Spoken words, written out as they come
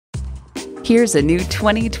Here's a new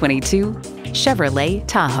 2022 Chevrolet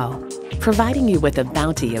Tahoe. Providing you with a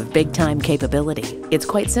bounty of big-time capability, it's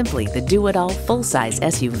quite simply the do-it-all full-size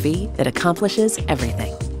SUV that accomplishes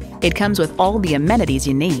everything. It comes with all the amenities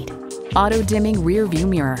you need: auto-dimming rear-view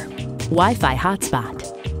mirror, Wi-Fi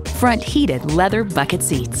hotspot, front heated leather bucket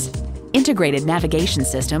seats, integrated navigation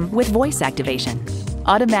system with voice activation,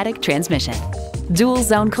 automatic transmission,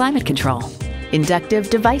 dual-zone climate control, inductive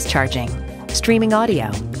device charging, streaming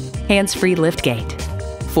audio, hands-free liftgate,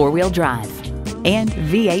 four-wheel drive, and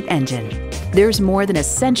V8 engine. There's more than a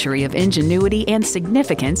century of ingenuity and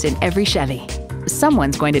significance in every Chevy.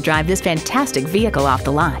 Someone's going to drive this fantastic vehicle off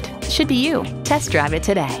the lot. Should be you. Test drive it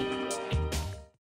today.